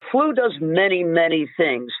Flu does many, many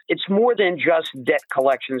things. It's more than just debt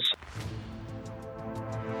collections.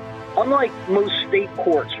 Unlike most state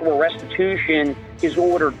courts where restitution is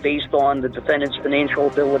ordered based on the defendant's financial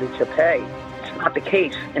ability to pay, it's not the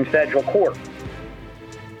case in federal court.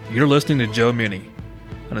 You're listening to Joe Minnie,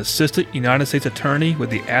 an assistant United States attorney with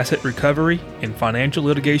the Asset Recovery and Financial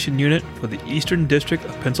Litigation Unit for the Eastern District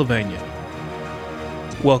of Pennsylvania.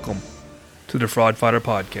 Welcome to the Fraud Fighter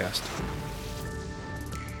Podcast.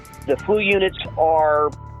 The Flu units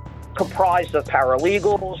are comprised of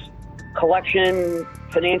paralegals, collection,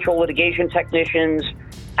 financial litigation technicians,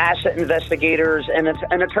 asset investigators, and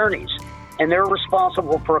attorneys. And they're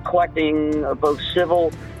responsible for collecting both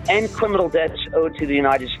civil and criminal debts owed to the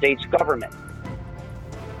United States government.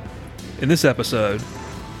 In this episode,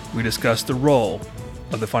 we discuss the role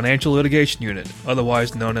of the Financial Litigation Unit,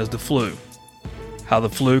 otherwise known as the FLU, how the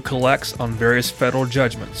FLU collects on various federal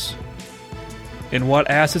judgments, and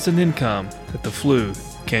what assets and income that the FLU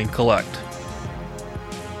can collect.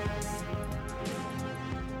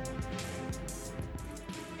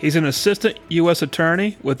 He's an assistant U.S.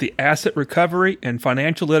 attorney with the Asset Recovery and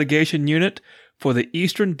Financial Litigation Unit for the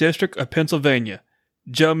Eastern District of Pennsylvania.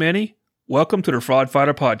 Joe Minnie, welcome to the Fraud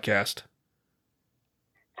Fighter Podcast.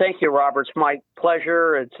 Thank you, Robert. It's my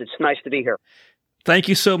pleasure. It's nice to be here. Thank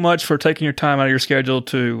you so much for taking your time out of your schedule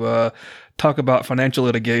to talk about financial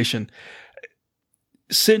litigation.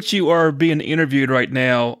 Since you are being interviewed right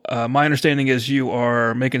now, my understanding is you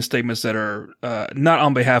are making statements that are not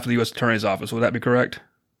on behalf of the U.S. Attorney's Office. Would that be correct?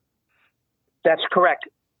 That's correct.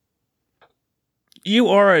 You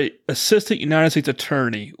are an assistant United States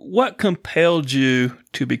attorney. What compelled you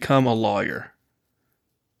to become a lawyer?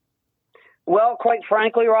 Well, quite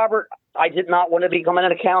frankly, Robert, I did not want to become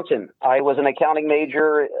an accountant. I was an accounting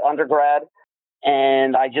major undergrad,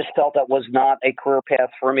 and I just felt that was not a career path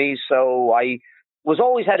for me. So I was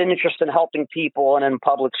always had an interest in helping people and in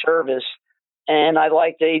public service. And I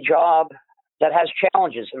liked a job that has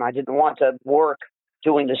challenges, and I didn't want to work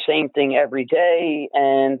doing the same thing every day.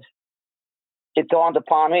 And it dawned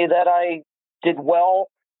upon me that I did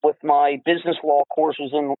well with my business law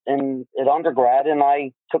courses at undergrad, and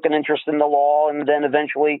I took an interest in the law and then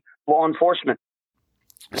eventually law enforcement.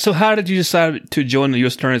 So how did you decide to join the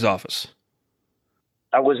U.S. Attorney's Office?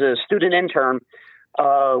 I was a student intern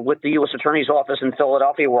with the U.S. Attorney's Office in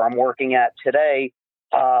Philadelphia, where I'm working at today,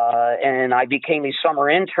 and I became a summer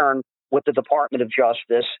intern with the Department of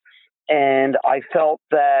Justice, and I felt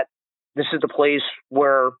that this is the place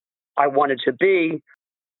where I wanted to be.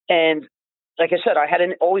 And like I said, I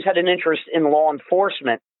always had an interest in law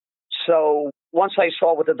enforcement. So once I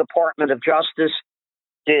saw what the Department of Justice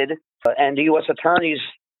did and the U.S. Attorney's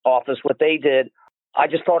Office, what they did, I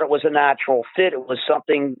just thought it was a natural fit.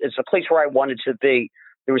 It's a place where I wanted to be.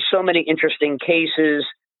 There were so many interesting cases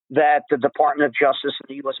that the Department of Justice and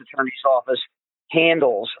the U.S. Attorney's Office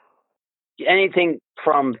handles. Anything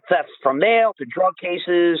from theft from mail to drug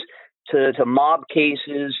cases to mob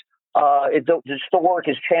cases. The work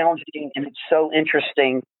is challenging and it's so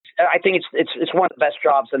interesting. I think it's one of the best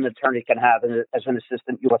jobs an attorney can have as an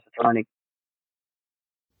assistant U.S. attorney.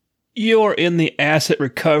 You're in the Asset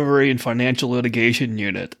Recovery and Financial Litigation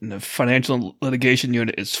Unit, and the Financial Litigation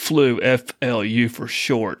Unit is FLU, F-L-U for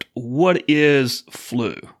short. What is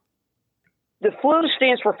FLU? The FLU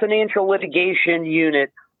stands for Financial Litigation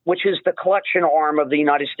Unit, which is the collection arm of the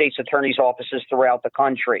United States Attorney's offices throughout the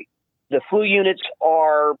country. The FLU units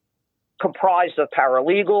are comprised of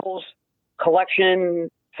paralegals, collection,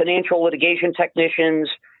 financial litigation technicians,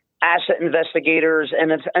 asset investigators,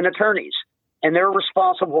 and attorneys. And they're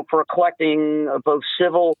responsible for collecting both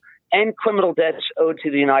civil and criminal debts owed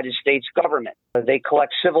to the United States government. They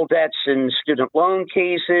collect civil debts in student loan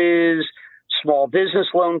cases, small business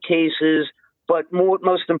loan cases, but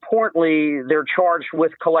most importantly, they're charged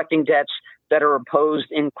with collecting debts that are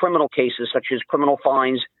imposed in criminal cases, such as criminal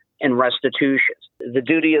fines and restitutions. The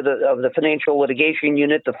duty of the Financial Litigation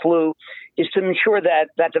Unit, the FLU, is to ensure that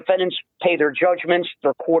defendants pay their judgments,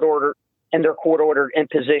 their court-ordered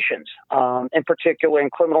impositions, in particular in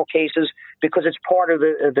criminal cases, because it's part of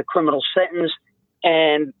the criminal sentence,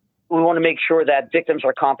 and we want to make sure that victims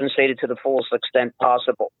are compensated to the fullest extent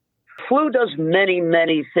possible. FLU does many,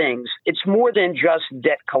 many things. It's more than just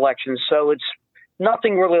debt collection, so it's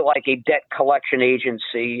nothing really like a debt collection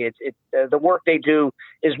agency. The work they do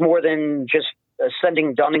is more than just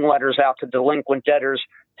sending dunning letters out to delinquent debtors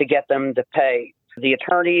to get them to pay. The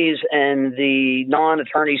attorneys and the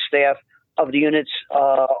non-attorney staff of the units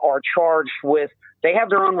are charged with, they have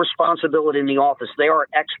their own responsibility in the office. They are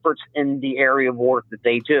experts in the area of work that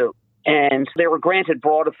they do. And they were granted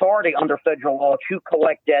broad authority under federal law to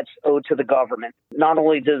collect debts owed to the government. Not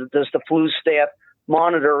only does the flu staff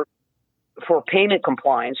monitor for payment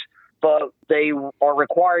compliance, but they are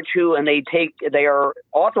required to, and they are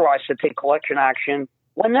authorized to take collection action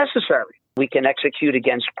when necessary. We can execute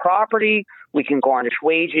against property. We can garnish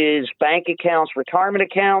wages, bank accounts, retirement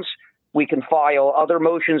accounts. We can file other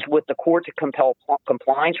motions with the court to compel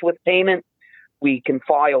compliance with payment. We can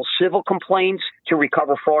file civil complaints to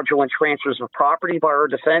recover fraudulent transfers of property by our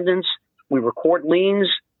defendants. We record liens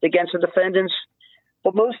against the defendants.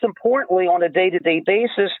 But most importantly, on a day-to-day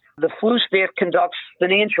basis, the flu staff conducts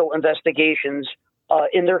financial investigations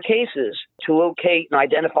in their cases to locate and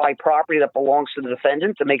identify property that belongs to the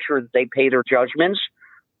defendant to make sure that they pay their judgments.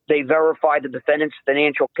 They verify the defendant's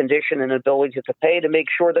financial condition and ability to pay to make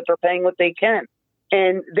sure that they're paying what they can.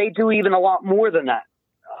 And they do even a lot more than that.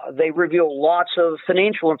 They reveal lots of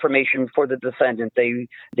financial information for the defendant.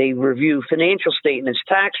 They review financial statements,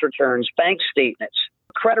 tax returns, bank statements,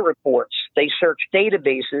 credit reports. They search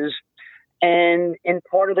databases. And in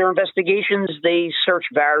part of their investigations, they search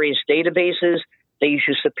various databases. They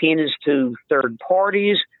issue subpoenas to third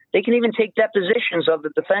parties. They can even take depositions of the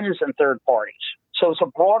defendants and third parties. So it's a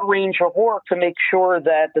broad range of work to make sure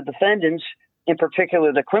that the defendants, in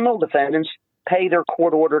particular the criminal defendants, pay their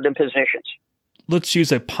court-ordered impositions. Let's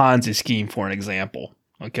use a Ponzi scheme for an example.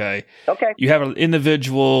 Okay. Okay. You have an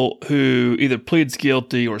individual who either pleads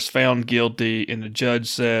guilty or is found guilty, and the judge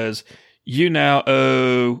says, you now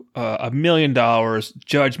owe $1 million,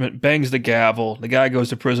 judgment, bangs the gavel, the guy goes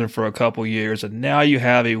to prison for a couple years, and now you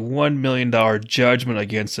have a $1 million judgment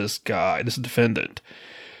against this guy, this defendant.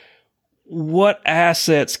 What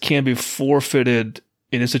assets can be forfeited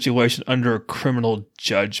in a situation under a criminal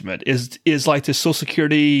judgment? Is like the Social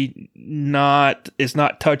Security is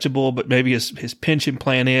not touchable, but maybe his pension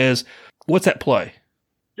plan is? What's at play?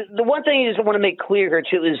 The one thing is I want to make clear here,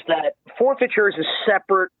 too, is that forfeiture is a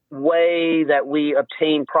separate way that we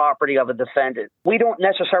obtain property of a defendant. We don't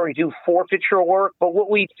necessarily do forfeiture work, but what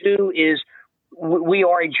we do is we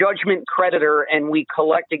are a judgment creditor and we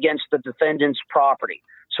collect against the defendant's property.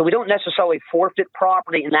 So we don't necessarily forfeit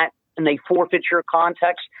property in a forfeiture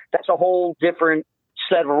context. That's a whole different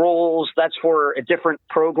set of rules. That's for a different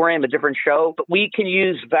program, a different show. But we can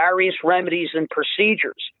use various remedies and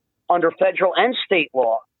procedures under federal and state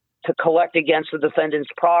law to collect against the defendant's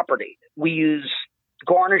property. We use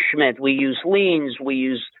garnishment, we use liens, we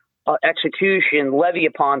use execution, levy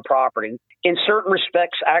upon property. In certain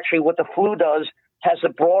respects, actually, what the flu does has a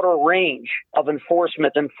broader range of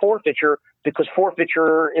enforcement than forfeiture, because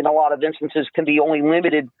forfeiture, in a lot of instances, can be only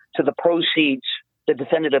limited to the proceeds the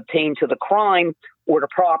defendant obtained to the crime or the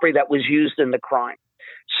property that was used in the crime.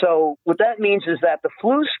 So what that means is that the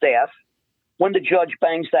flu staff, when the judge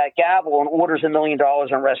bangs that gavel and orders $1 million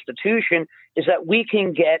in restitution, is that we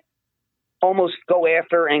can go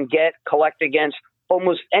after and collect against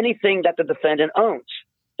almost anything that the defendant owns.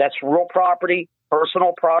 That's real property,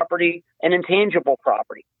 personal property, and intangible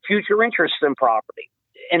property, future interest in property.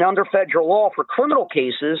 And under federal law for criminal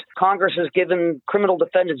cases, Congress has given criminal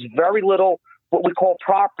defendants very little what we call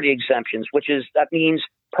property exemptions, that means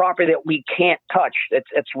property that we can't touch.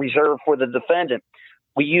 It's reserved for the defendant.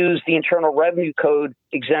 We use the Internal Revenue Code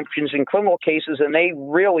exemptions in criminal cases, and they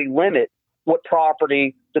really limit what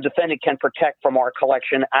property the defendant can protect from our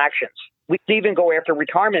collection actions. We can even go after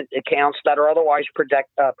retirement accounts that are otherwise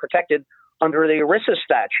protected under the ERISA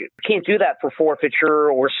statute. We can't do that for forfeiture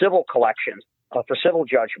or civil collections, for civil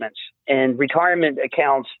judgments. And retirement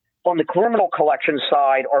accounts on the criminal collection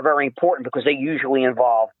side are very important because they usually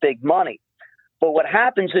involve big money. But what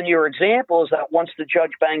happens in your example is that once the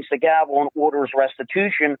judge bangs the gavel and orders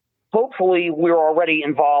restitution, hopefully we're already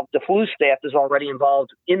involved, the flu staff is already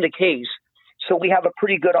involved in the case. So we have a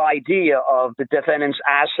pretty good idea of the defendant's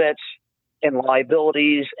assets and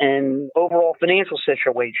liabilities and overall financial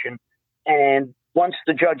situation. And once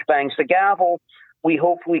the judge bangs the gavel, we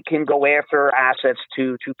hopefully can go after assets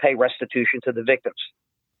to pay restitution to the victims.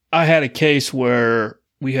 I had a case where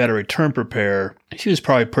we had a return preparer. She was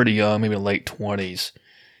probably pretty young, maybe late 20s.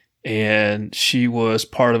 And she was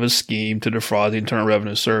part of a scheme to defraud the Internal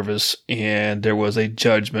Revenue Service. And there was a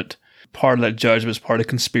judgment. Part of that judgment is part of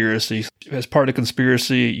conspiracy. As part of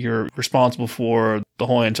conspiracy, you're responsible for the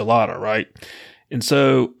whole enchilada, right? And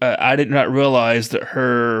so I did not realize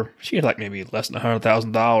that she had like maybe less than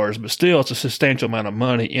 $100,000, but still it's a substantial amount of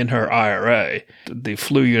money in her IRA. The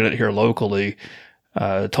flu unit here locally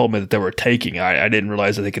told me that they were taking. I didn't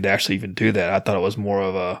realize that they could actually even do that. I thought it was more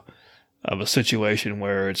of a situation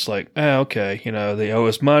where it's like, okay, they owe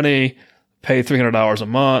us money, pay $300 a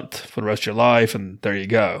month for the rest of your life, and there you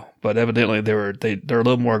go. But evidently they're a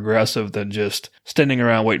little more aggressive than just standing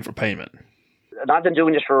around waiting for payment. And I've been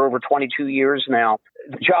doing this for over 22 years now.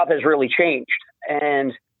 The job has really changed.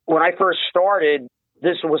 And when I first started,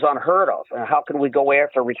 this was unheard of. And how can we go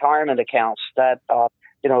after retirement accounts that,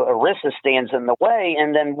 ERISA stands in the way?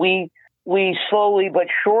 And then we slowly but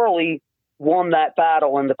surely won that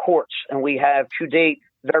battle in the courts. And we have to date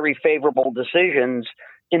very favorable decisions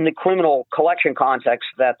in the criminal collection context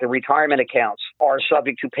that the retirement accounts are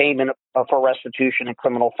subject to payment for restitution and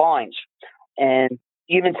criminal fines. And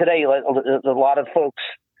even today, a lot of folks,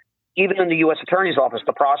 even in the U.S. Attorney's Office,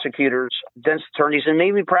 the prosecutors, defense attorneys, and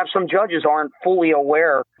maybe perhaps some judges aren't fully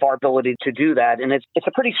aware of our ability to do that. And it's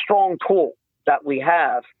a pretty strong tool that we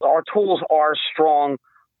have. Our tools are strong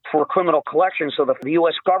for criminal collection so that the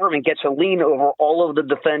U.S. government gets a lien over all of the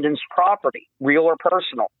defendant's property, real or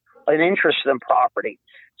personal, an interest in property.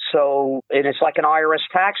 So, and it's like an IRS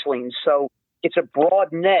tax lien. So it's a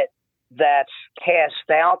broad net that's cast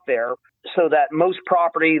out there so that most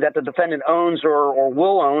property that the defendant owns or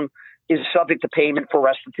will own is subject to payment for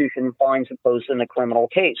restitution and fines imposed in a criminal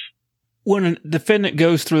case. When a defendant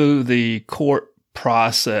goes through the court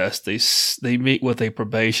process, they meet with a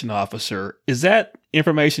probation officer. Is that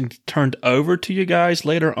information turned over to you guys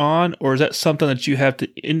later on, or is that something that you have to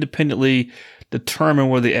independently determine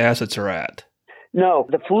where the assets are at? No,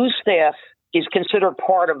 the FLU staff is considered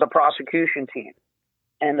part of the prosecution team.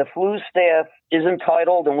 And the FLU staff is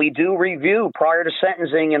entitled, and we do review prior to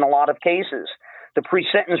sentencing in a lot of cases, the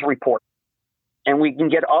pre-sentence report. And we can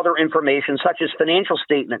get other information such as financial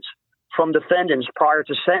statements from defendants prior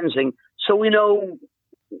to sentencing, so we know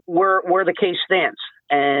where the case stands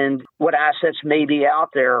and what assets may be out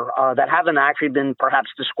there that haven't actually been perhaps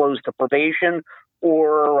disclosed to probation,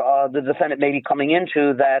 or the defendant may be coming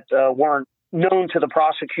into that weren't known to the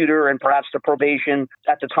prosecutor and perhaps the probation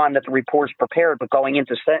at the time that the report's prepared, but going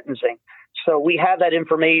into sentencing. So we have that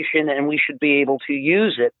information and we should be able to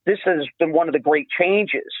use it. This has been one of the great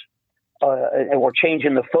changes or change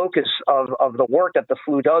in the focus of the work that the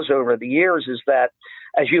FLU does over the years, is that,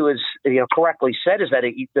 as you correctly said, is that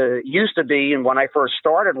it used to be, and when I first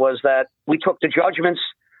started, was that we took the judgment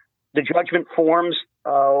forms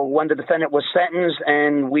when the defendant was sentenced,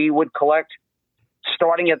 and we would collect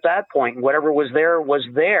starting at that point. Whatever was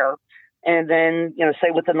there. And then,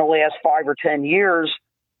 say within the last 5 or 10 years,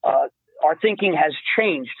 our thinking has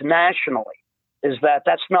changed nationally, is that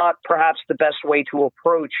that's not perhaps the best way to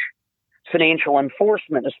approach financial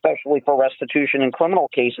enforcement, especially for restitution in criminal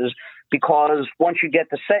cases, because once you get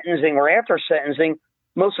to sentencing or after sentencing,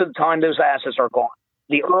 most of the time those assets are gone.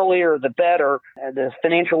 The earlier, the better. The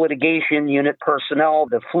financial litigation unit personnel,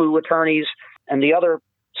 the FLU attorneys, and the other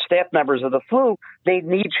staff members of the FLU,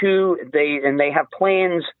 they have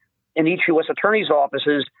plans in each U.S. attorney's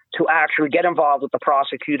offices to actually get involved with the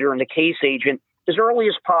prosecutor and the case agent as early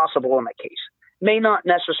as possible in the case. May not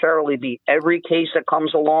necessarily be every case that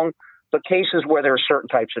comes along, but cases where there are certain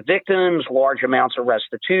types of victims, large amounts of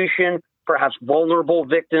restitution, perhaps vulnerable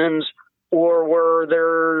victims, or where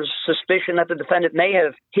there's suspicion that the defendant may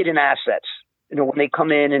have hidden assets, when they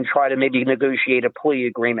come in and try to maybe negotiate a plea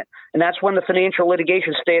agreement. And that's when the financial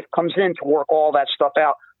litigation staff comes in to work all that stuff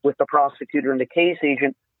out with the prosecutor and the case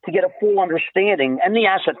agent to get a full understanding, and the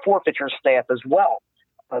asset forfeiture staff as well.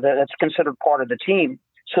 That's considered part of the team.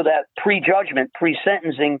 So that pre-judgment,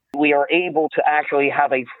 pre-sentencing, we are able to actually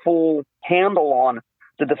have a full handle on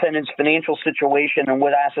the defendant's financial situation and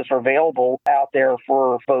what assets are available out there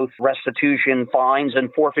for both restitution, fines,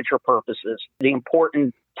 and forfeiture purposes. The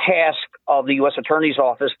important task of the U.S. Attorney's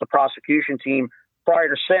Office, the prosecution team, prior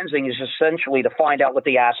to sentencing is essentially to find out what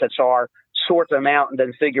the assets are, sort them out, and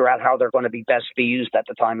then figure out how they're going to be best be used at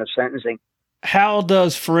the time of sentencing. How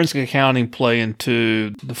does forensic accounting play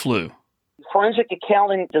into the FLU? Forensic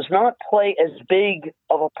accounting does not play as big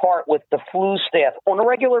of a part with the FLU staff on a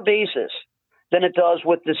regular basis than it does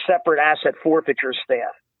with the separate asset forfeiture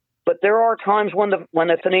staff. But there are times when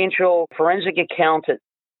the financial forensic accountant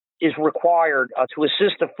is required to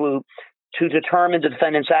assist the FLU to determine the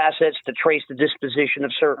defendant's assets, to trace the disposition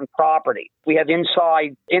of certain property. We have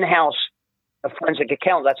in-house a forensic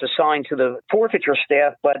accountant that's assigned to the forfeiture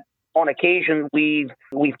staff, but on occasion we've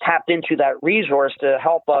tapped into that resource to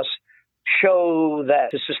help us show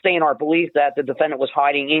that, to sustain our belief that the defendant was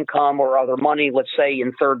hiding income or other money, let's say,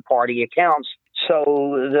 in third-party accounts.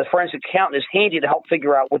 So the forensic accountant is handy to help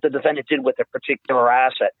figure out what the defendant did with a particular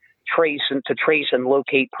asset, trace and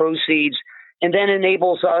locate proceeds, and then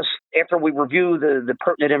enables us, after we review the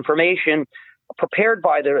pertinent information prepared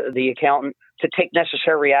by the accountant, to take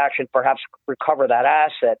necessary action, perhaps recover that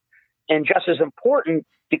asset. And just as important,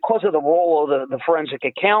 because of the role of the forensic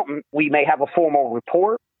accountant, we may have a formal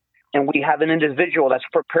report, and we have an individual that's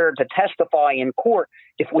prepared to testify in court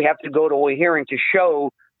if we have to go to a hearing to show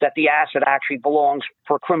that the asset actually belongs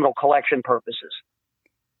for criminal collection purposes.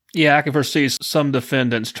 Yeah, I can foresee some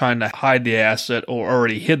defendants trying to hide the asset or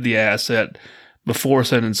already hid the asset before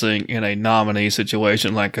sentencing in a nominee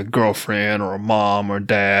situation, like a girlfriend or a mom or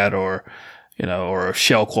dad or, or a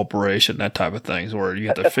shell corporation, that type of things, where you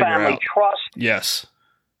have to figure out. Family trust. Yes.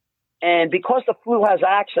 And because the FLU has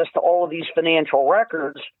access to all of these financial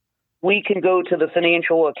records, we can go to the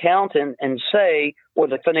financial accountant and say, or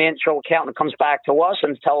the financial accountant comes back to us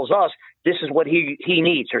and tells us, this is what he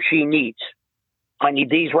needs or she needs. I need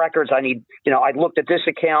these records. I looked at this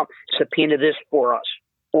account, subpoena this for us.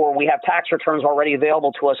 Or we have tax returns already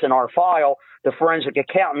available to us in our file. The forensic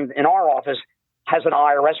accountant in our office has an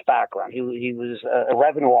IRS background. He was a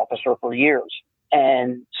revenue officer for years.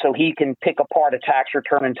 And so he can pick apart a tax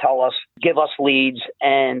return and give us leads,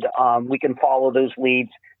 and we can follow those leads,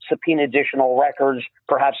 subpoena additional records,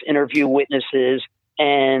 perhaps interview witnesses,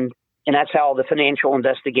 and that's how the financial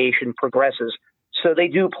investigation progresses. So they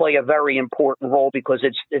do play a very important role because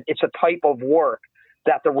it's a type of work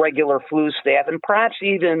that the regular FLU staff and perhaps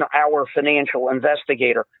even our financial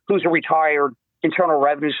investigator, who's a retired Internal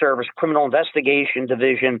Revenue Service Criminal Investigation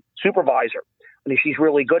Division supervisor. I mean, she's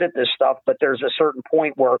really good at this stuff, but there's a certain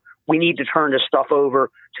point where we need to turn this stuff over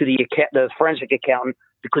to the forensic accountant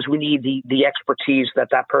because we need the expertise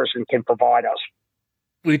that person can provide us.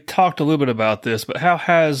 We talked a little bit about this, but how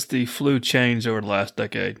has the FLU changed over the last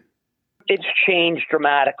decade? It's changed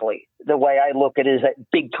dramatically. The way I look at it is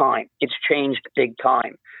at big time. It's changed big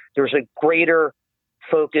time. There's a greater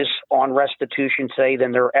focus on restitution today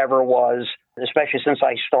than there ever was, especially since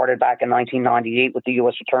I started back in 1998 with the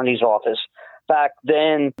U.S. Attorney's Office. Back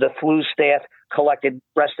then, the FLU staff collected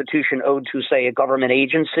restitution owed to, say, a government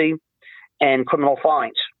agency and criminal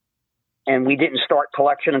fines. And we didn't start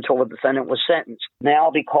collection until the defendant was sentenced.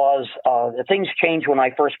 Now, because things changed when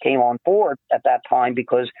I first came on board at that time,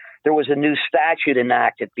 because there was a new statute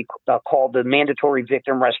enacted called the Mandatory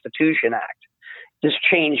Victim Restitution Act. This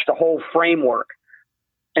changed the whole framework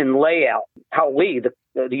and layout, how we,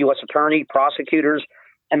 the U.S. attorney, prosecutors,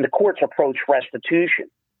 and the courts approach restitution.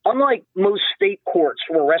 Unlike most state courts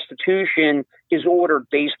where restitution is ordered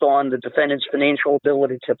based on the defendant's financial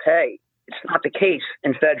ability to pay, it's not the case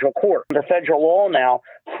in federal court. Under federal law now,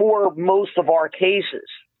 for most of our cases,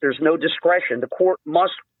 there's no discretion. The court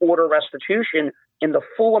must order restitution in the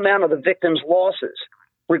full amount of the victim's losses,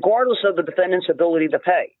 regardless of the defendant's ability to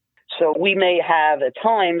pay. So we may have at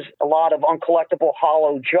times a lot of uncollectible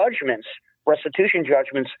hollow judgments, restitution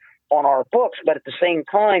judgments on our books, but at the same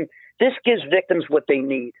time, this gives victims what they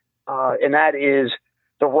need, and that is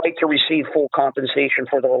the right to receive full compensation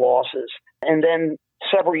for their losses. And then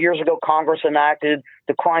several years ago, Congress enacted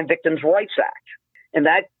the Crime Victims' Rights Act, and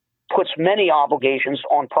that puts many obligations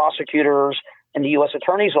on prosecutors and the U.S.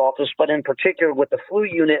 Attorney's Office, but in particular with the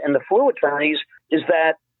FLU unit and the FLU attorneys, is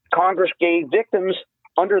that Congress gave victims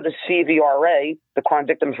under the CVRA, the Crime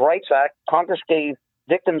Victims' Rights Act, Congress gave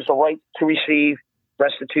victims the right to receive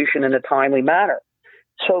restitution in a timely manner.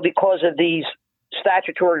 So because of these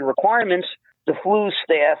statutory requirements, the FLU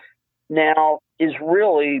staff now is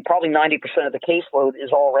really probably 90% of the caseload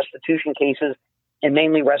is all restitution cases, and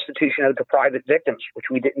mainly restitution owed to private victims, which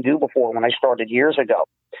we didn't do before when I started years ago.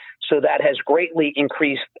 So that has greatly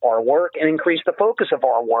increased our work and increased the focus of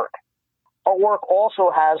our work. Our work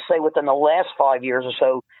also has, say, within the last 5 years or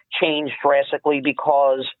so, changed drastically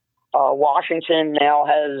because Washington now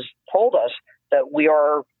has told us that we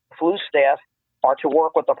are, FLU staff, are to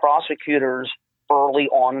work with the prosecutors early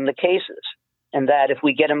on in the cases, and that if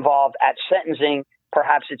we get involved at sentencing,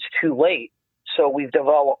 perhaps it's too late. So we've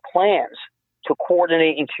developed plans to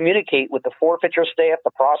coordinate and communicate with the forfeiture staff,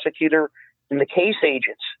 the prosecutor, and the case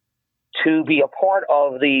agents to be a part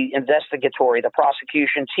of the investigatory, the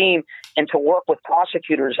prosecution team, and to work with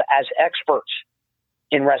prosecutors as experts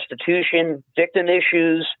in restitution, victim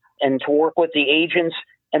issues, and to work with the agents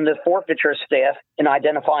and the forfeiture staff in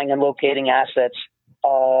identifying and locating assets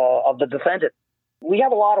of the defendant. We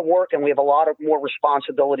have a lot of work and we have a lot of more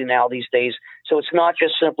responsibility now these days. So it's not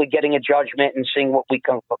just simply getting a judgment and seeing what we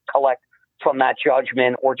can collect from that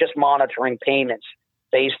judgment or just monitoring payments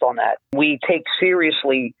based on that. We take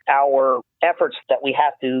seriously our efforts that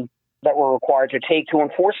we're required to take to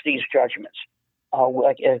enforce these judgments.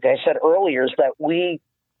 Like I said earlier, is that we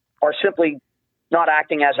are simply not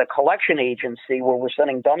acting as a collection agency where we're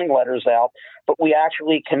sending dumming letters out, but we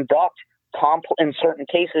actually conduct, in certain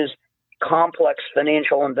cases, complex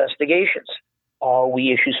financial investigations.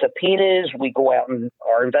 We issue subpoenas. We go out and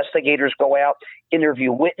our investigators go out,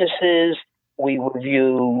 interview witnesses. We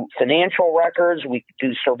review financial records. We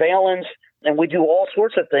do surveillance, and we do all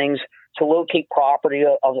sorts of things to locate property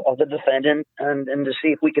of the defendant and to see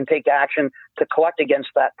if we can take action to collect against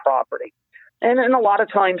that property. And a lot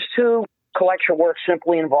of times, too, collection work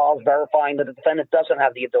simply involves verifying that the defendant doesn't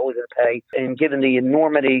have the ability to pay. And given the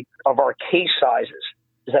enormity of our case sizes,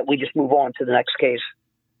 is that we just move on to the next case.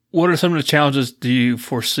 What are some of the challenges do you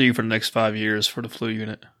foresee for the next 5 years for the Flu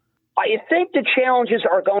unit? I think the challenges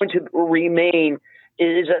are going to remain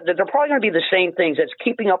is that they're probably going to be the same things. It's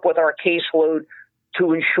keeping up with our caseload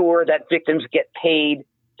to ensure that victims get paid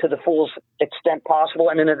to the fullest extent possible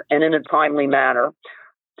and in a timely manner,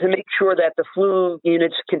 to make sure that the Flu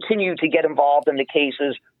units continue to get involved in the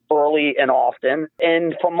cases early and often.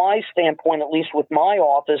 And from my standpoint, at least with my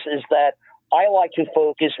office, is that I like to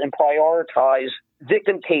focus and prioritize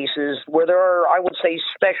victim cases where there are, I would say,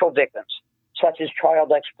 special victims, such as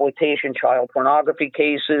child exploitation, child pornography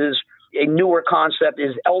cases. A newer concept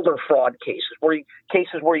is elder fraud cases, where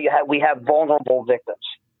we have vulnerable victims.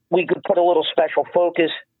 We could put a little special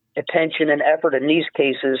focus, attention, and effort in these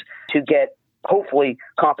cases to get, hopefully,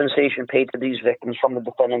 compensation paid to these victims from the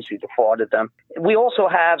defendants who defrauded them. We also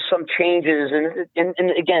have some changes,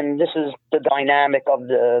 and again, this is the dynamic of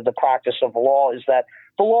the practice of the law, is that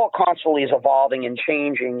the law constantly is evolving and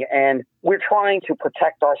changing, and we're trying to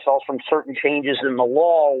protect ourselves from certain changes in the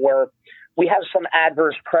law where we have some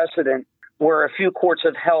adverse precedent where a few courts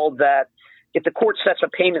have held that if the court sets a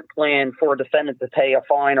payment plan for a defendant to pay a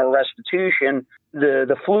fine or restitution,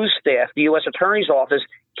 the Flu staff, the U.S. Attorney's Office,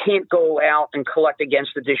 can't go out and collect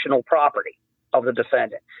against additional property of the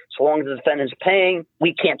defendant. So long as the defendant's paying,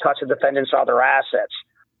 we can't touch the defendant's other assets.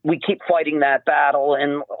 We keep fighting that battle,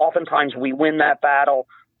 and oftentimes we win that battle,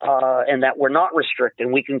 and that we're not restricted.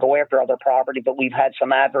 We can go after other property, but we've had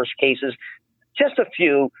some adverse cases, just a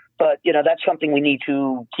few. But, that's something we need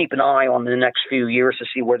to keep an eye on in the next few years to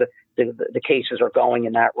see where the cases are going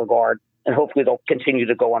in that regard. And hopefully they'll continue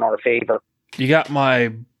to go in our favor. You got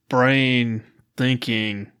my brain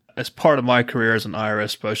thinking, as part of my career as an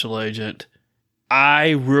IRS special agent,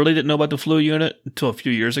 I really didn't know about the Flu unit until a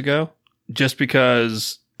few years ago, just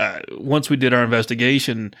because once we did our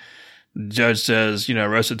investigation, the judge says,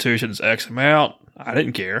 restitution is X amount. I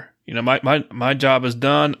didn't care. My job is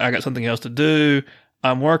done. I got something else to do.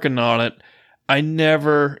 I'm working on it. I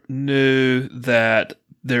never knew that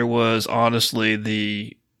there was honestly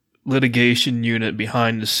the litigation unit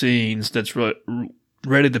behind the scenes that's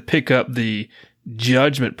ready to pick up the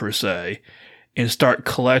judgment per se and start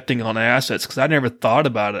collecting on assets, because I never thought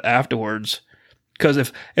about it afterwards.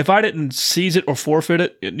 Because if I didn't seize it or forfeit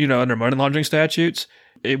it, under money laundering statutes,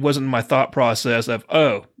 it wasn't my thought process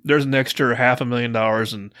of, there's an extra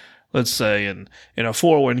 $500,000 in, let's say, in a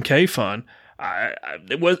 401k fund.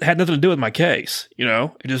 It had nothing to do with my case,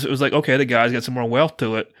 It was like, okay, the guy's got some more wealth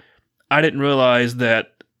to it. I didn't realize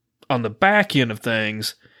that on the back end of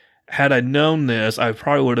things, had I known this, I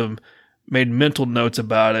probably would have made mental notes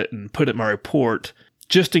about it and put it in my report,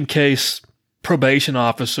 just in case probation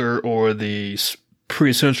officer or the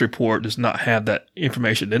pre-sentence report does not have that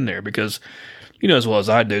information in there, because as well as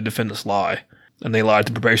I do, defendants lie, and they lie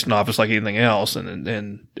to the probation office like anything else, and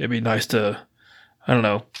it'd be nice to, I don't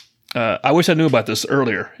know. I wish I knew about this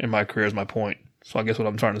earlier in my career is my point. So I guess what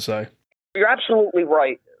I'm trying to say. You're absolutely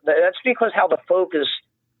right. That's because how the focus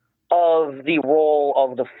of the role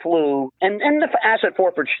of the Flu and the asset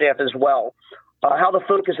forfeiture staff as well, how the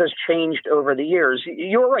focus has changed over the years.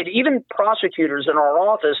 You're right. Even prosecutors in our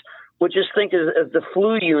office would just think of the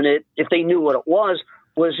Flu unit, if they knew what it was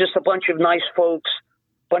just a bunch of nice folks,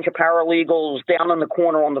 a bunch of paralegals down in the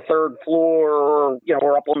corner on the 3rd floor,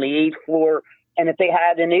 or up on the 8th floor. And if they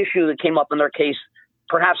had an issue that came up in their case,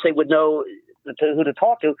 perhaps they would know who to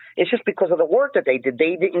talk to. It's just because of the work that they did.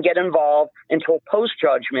 They didn't get involved until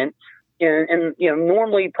post-judgment. And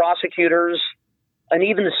normally prosecutors and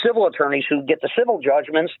even the civil attorneys who get the civil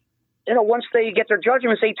judgments, once they get their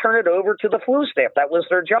judgments, they turn it over to the Flu staff. That was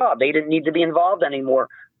their job. They didn't need to be involved anymore.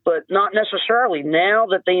 But not necessarily. Now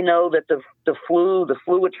that they know that the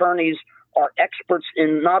Flu attorneys are experts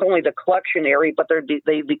in not only the collection area, but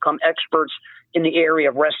they become experts in the area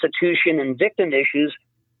of restitution and victim issues,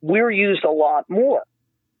 we're used a lot more.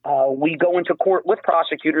 We go into court with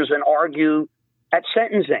prosecutors and argue at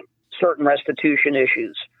sentencing certain restitution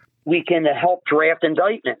issues. We can help draft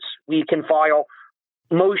indictments. We can file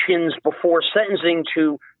motions before sentencing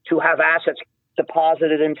to have assets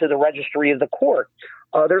deposited into the registry of the court.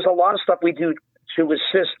 There's a lot of stuff we do to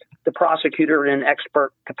assist the prosecutor in an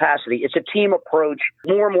expert capacity. It's a team approach.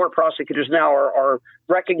 More and more prosecutors now are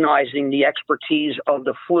recognizing the expertise of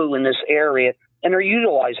the flu in this area, and are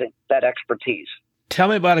utilizing that expertise. Tell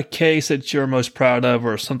me about a case that you're most proud of,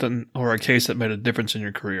 or something, or a case that made a difference in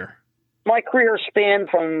your career. My career spanned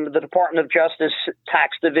from the Department of Justice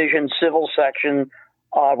Tax Division Civil Section,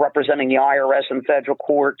 representing the IRS and federal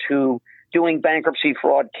court, to doing bankruptcy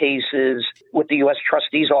fraud cases with the U.S.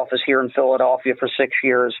 Trustee's Office here in Philadelphia for 6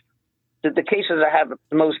 years. The cases that have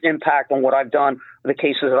the most impact on what I've done are the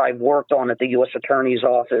cases that I've worked on at the U.S. Attorney's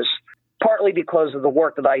Office, partly because of the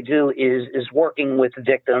work that I do is working with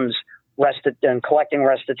victims and collecting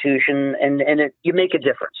restitution, and you make a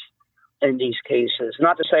difference in these cases.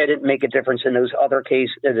 Not to say I didn't make a difference in those other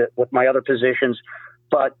cases with my other positions,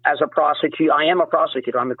 but as a prosecutor, I am a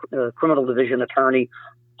prosecutor. I'm a criminal division attorney.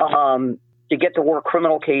 You get to work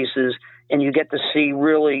criminal cases, and you get to see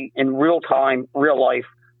really in real time, real life,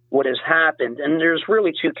 what has happened. And there's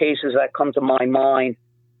really two cases that come to my mind.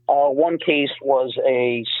 One case was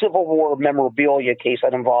a Civil War memorabilia case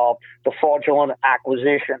that involved the fraudulent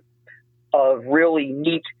acquisition of really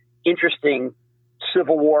neat, interesting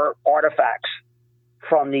Civil War artifacts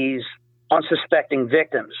from these unsuspecting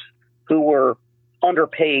victims who were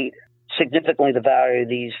underpaid significantly the value of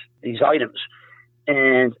these items.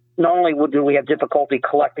 And not only do we have difficulty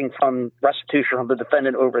collecting from restitution from the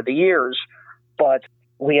defendant over the years, but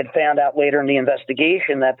we had found out later in the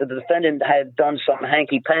investigation that the defendant had done some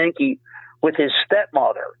hanky-panky with his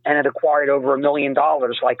stepmother and had acquired over $1 million,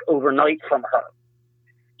 like overnight, from her,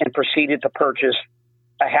 and proceeded to purchase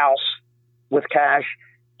a house with cash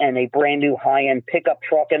and a brand new high-end pickup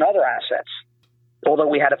truck and other assets. Although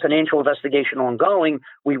we had a financial investigation ongoing,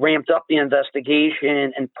 we ramped up the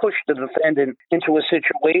investigation and pushed the defendant into a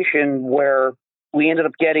situation where we ended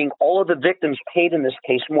up getting all of the victims paid in this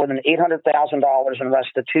case more than $800,000 in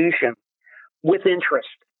restitution with interest,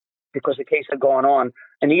 because the case had gone on.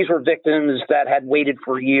 And these were victims that had waited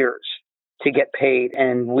for years to get paid.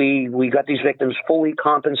 And we got these victims fully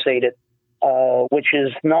compensated, which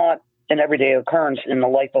is not an everyday occurrence in the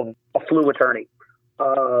life of a flu attorney.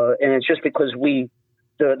 And it's just because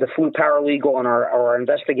the flu paralegal and our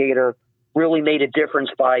investigator really made a difference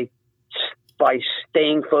by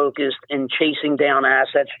staying focused and chasing down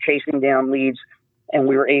assets, chasing down leads. And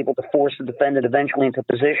we were able to force the defendant eventually into a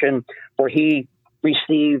position where he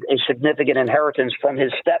received a significant inheritance from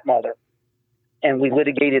his stepmother. And we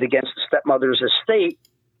litigated against the stepmother's estate,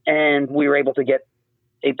 and we were able to get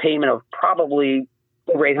a payment of probably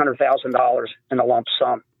over $800,000 in a lump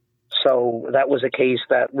sum. So that was a case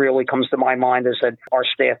that really comes to my mind. As said, our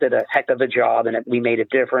staff did a heck of a job, and we made a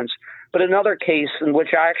difference. But another case in which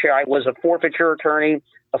I was a forfeiture attorney,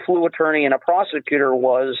 a flu attorney, and a prosecutor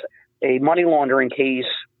was a money laundering case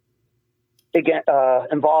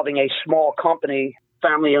involving a small company,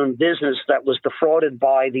 family-owned business that was defrauded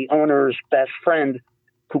by the owner's best friend,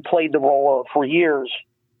 who played the role for years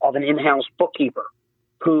of an in-house bookkeeper,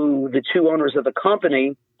 who the two owners of the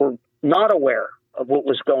company were not aware of what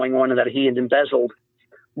was going on and that he had embezzled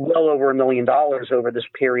well over $1 million over this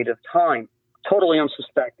period of time, totally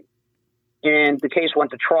unsuspecting. And the case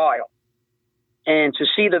went to trial. And to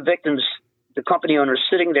see the victims, the company owners,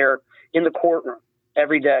 sitting there in the courtroom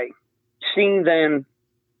every day, seeing them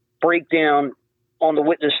break down on the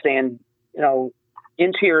witness stand,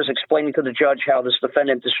 in tears, explaining to the judge how this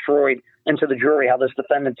defendant destroyed, and to the jury how this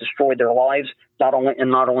defendant destroyed their lives, not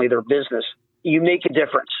only their business. You make a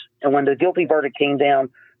difference. And when the guilty verdict came down,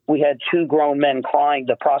 we had two grown men crying.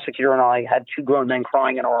 The prosecutor and I had two grown men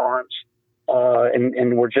crying in our arms.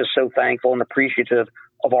 And we're just so thankful and appreciative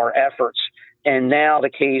of our efforts. And now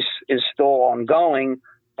the case is still ongoing.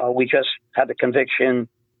 We just had the conviction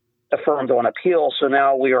affirmed on appeal. So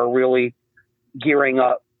now we are really gearing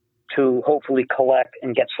up to hopefully collect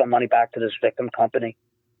and get some money back to this victim company.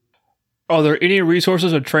 Are there any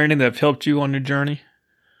resources or training that have helped you on your journey?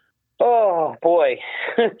 Oh, boy.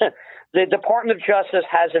 The Department of Justice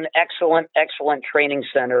has an excellent training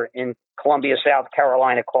center in Columbia, South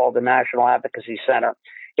Carolina, called the National Advocacy Center.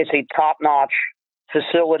 It's a top-notch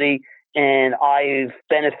facility, and I've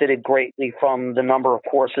benefited greatly from the number of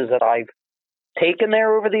courses that I've taken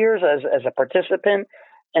there over the years as a participant,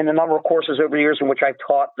 and the number of courses over the years in which I've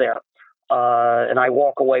taught there. And I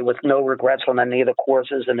walk away with no regrets on any of the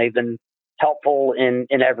courses, and they've been helpful in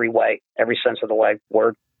every way, every sense of the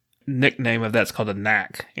word. Nickname of that's called a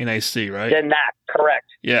NAC, N-A-C, right? The NAC, correct.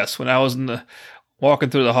 Yes, when I was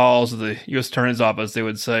walking through the halls of the U.S. Attorney's Office, they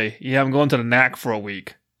would say, "Yeah, I'm going to the NAC for a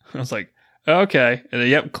week." I was like, "Okay." And then,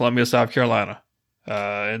 yep, Columbia, South Carolina.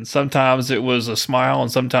 And sometimes it was a smile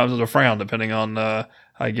and sometimes it was a frown, depending on,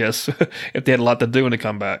 I guess, if they had a lot to do when they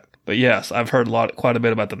come back. But yes, I've heard quite a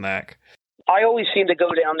bit about the Knack. I always seem to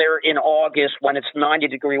go down there in August when it's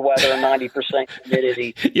 90-degree weather and 90%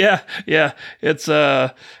 humidity. Yeah. It's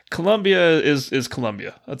Columbia is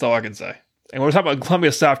Columbia. That's all I can say. And we're talking about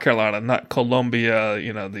Columbia, South Carolina, not Colombia,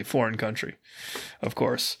 the foreign country, of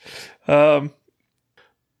course. Would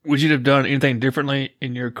you have done anything differently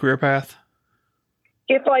in your career path?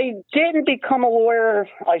 If I didn't become a lawyer,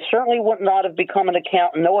 I certainly would not have become an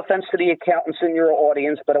accountant. No offense to the accountants in your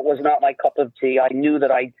audience, but it was not my cup of tea. I knew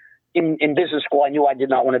that in business school, I knew I did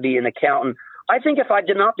not want to be an accountant. I think if I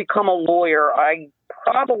did not become a lawyer, I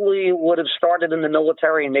probably would have started in the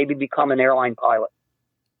military and maybe become an airline pilot.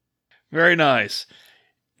 Very nice.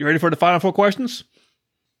 You ready for the final 4 questions?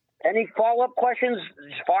 Any follow-up questions?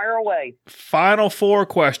 Just fire away. Final 4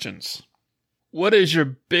 questions. What is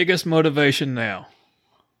your biggest motivation now?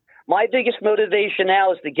 My biggest motivation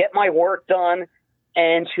now is to get my work done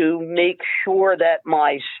and to make sure that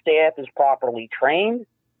my staff is properly trained,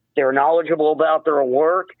 they're knowledgeable about their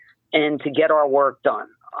work, and to get our work done.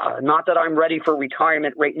 Not that I'm ready for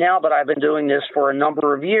retirement right now, but I've been doing this for a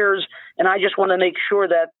number of years, and I just want to make sure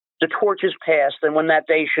that the torch is passed, and when that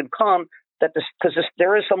day should come, because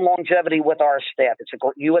there is some longevity with our staff. It's a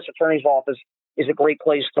U.S. Attorney's Office is a great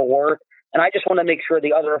place to work, and I just want to make sure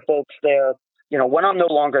the other folks there, when I'm no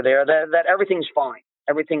longer there, that everything's fine.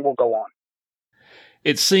 Everything will go on.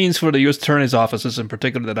 It seems for the U.S. Attorney's offices in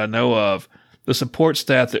particular that I know of, the support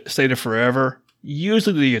staff that stay there forever,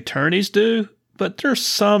 usually the attorneys do, but there's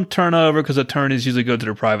some turnover because attorneys usually go to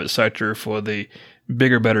the private sector for the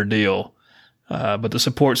bigger, better deal. But the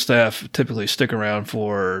support staff typically stick around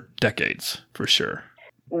for decades, for sure.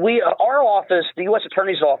 Our office, the U.S.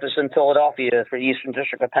 Attorney's Office in Philadelphia for the Eastern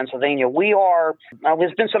District of Pennsylvania,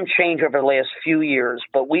 there's been some change over the last few years,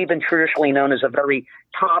 but we've been traditionally known as a very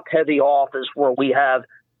top-heavy office where we have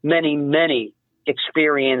many, many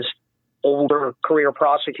experienced older career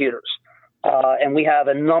prosecutors. And we have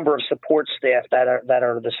a number of support staff that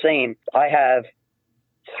are the same. I have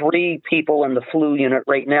 3 people in the flu unit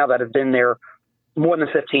right now that have been there more than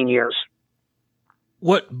 15 years.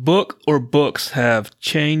 What book or books have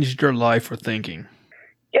changed your life or thinking?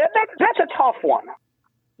 Yeah, that's a tough one.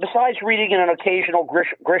 Besides reading an occasional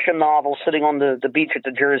Grisham novel sitting on the beach at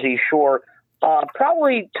the Jersey Shore,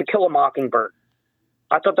 probably To Kill a Mockingbird.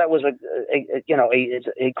 I thought that was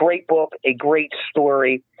a great book, a great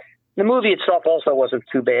story. The movie itself also wasn't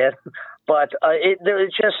too bad, but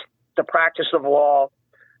it's just the practice of law,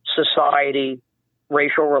 society,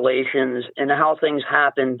 racial relations, and how things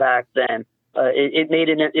happened back then. It made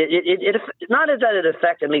it not that it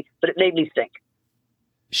affected me, but it made me think.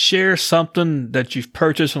 Share something that you've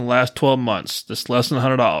purchased in the last 12 months that's less than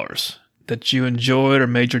 $100 that you enjoyed or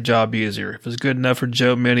made your job easier. If it's good enough for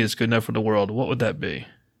Joe Minnie, it's good enough for the world. What would that be?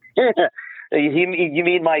 You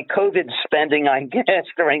mean my COVID spending, I guess,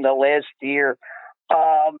 during the last year?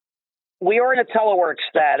 We are in a telework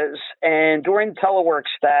status, and during telework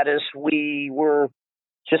status, we were,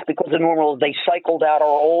 just because of normal, they cycled out our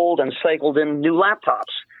old and cycled in new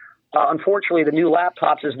laptops. Unfortunately, the new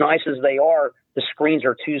laptops, as nice as they are, the screens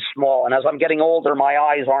are too small. And as I'm getting older, my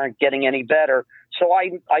eyes aren't getting any better. So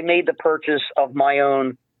I made the purchase of my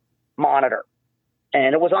own monitor.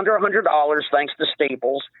 And it was under $100, thanks to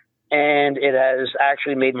Staples. And it has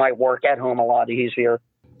actually made my work at home a lot easier.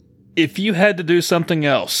 If you had to do something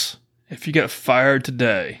else, if you got fired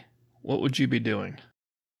today, what would you be doing?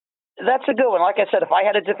 That's a good one. Like I said, if I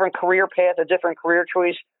had a different career path, a different career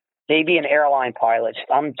choice, maybe an airline pilot.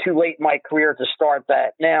 I'm too late in my career to start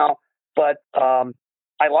that now, but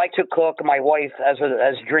I like to cook. My wife has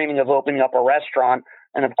dreaming of opening up a restaurant,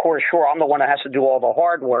 and of course, sure, I'm the one that has to do all the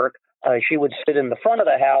hard work. She would sit in the front of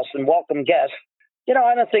the house and welcome guests.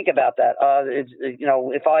 I don't think about that.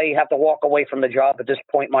 If I have to walk away from the job at this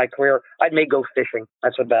point in my career, I may go fishing.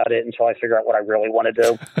 That's about it until I figure out what I really want to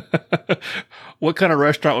do. What kind of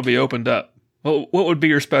restaurant would be opened up? What would be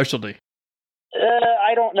your specialty?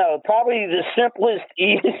 I don't know. Probably the simplest,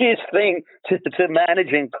 easiest thing to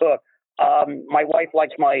manage and cook. My wife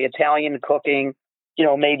likes my Italian cooking,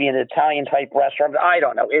 maybe an Italian type restaurant. I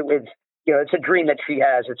don't know. It's a dream that she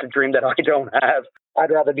has. It's a dream that I don't have. I'd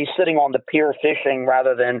rather be sitting on the pier fishing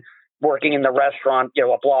rather than working in the restaurant,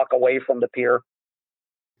 a block away from the pier.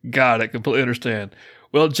 Got it. Completely understand.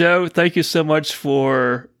 Well, Joe, thank you so much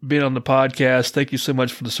for being on the podcast. Thank you so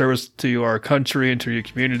much for the service to our country and to your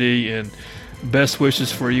community, and best wishes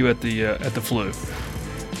for you at the flu.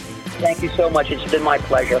 Thank you so much. It's been my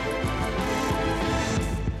pleasure.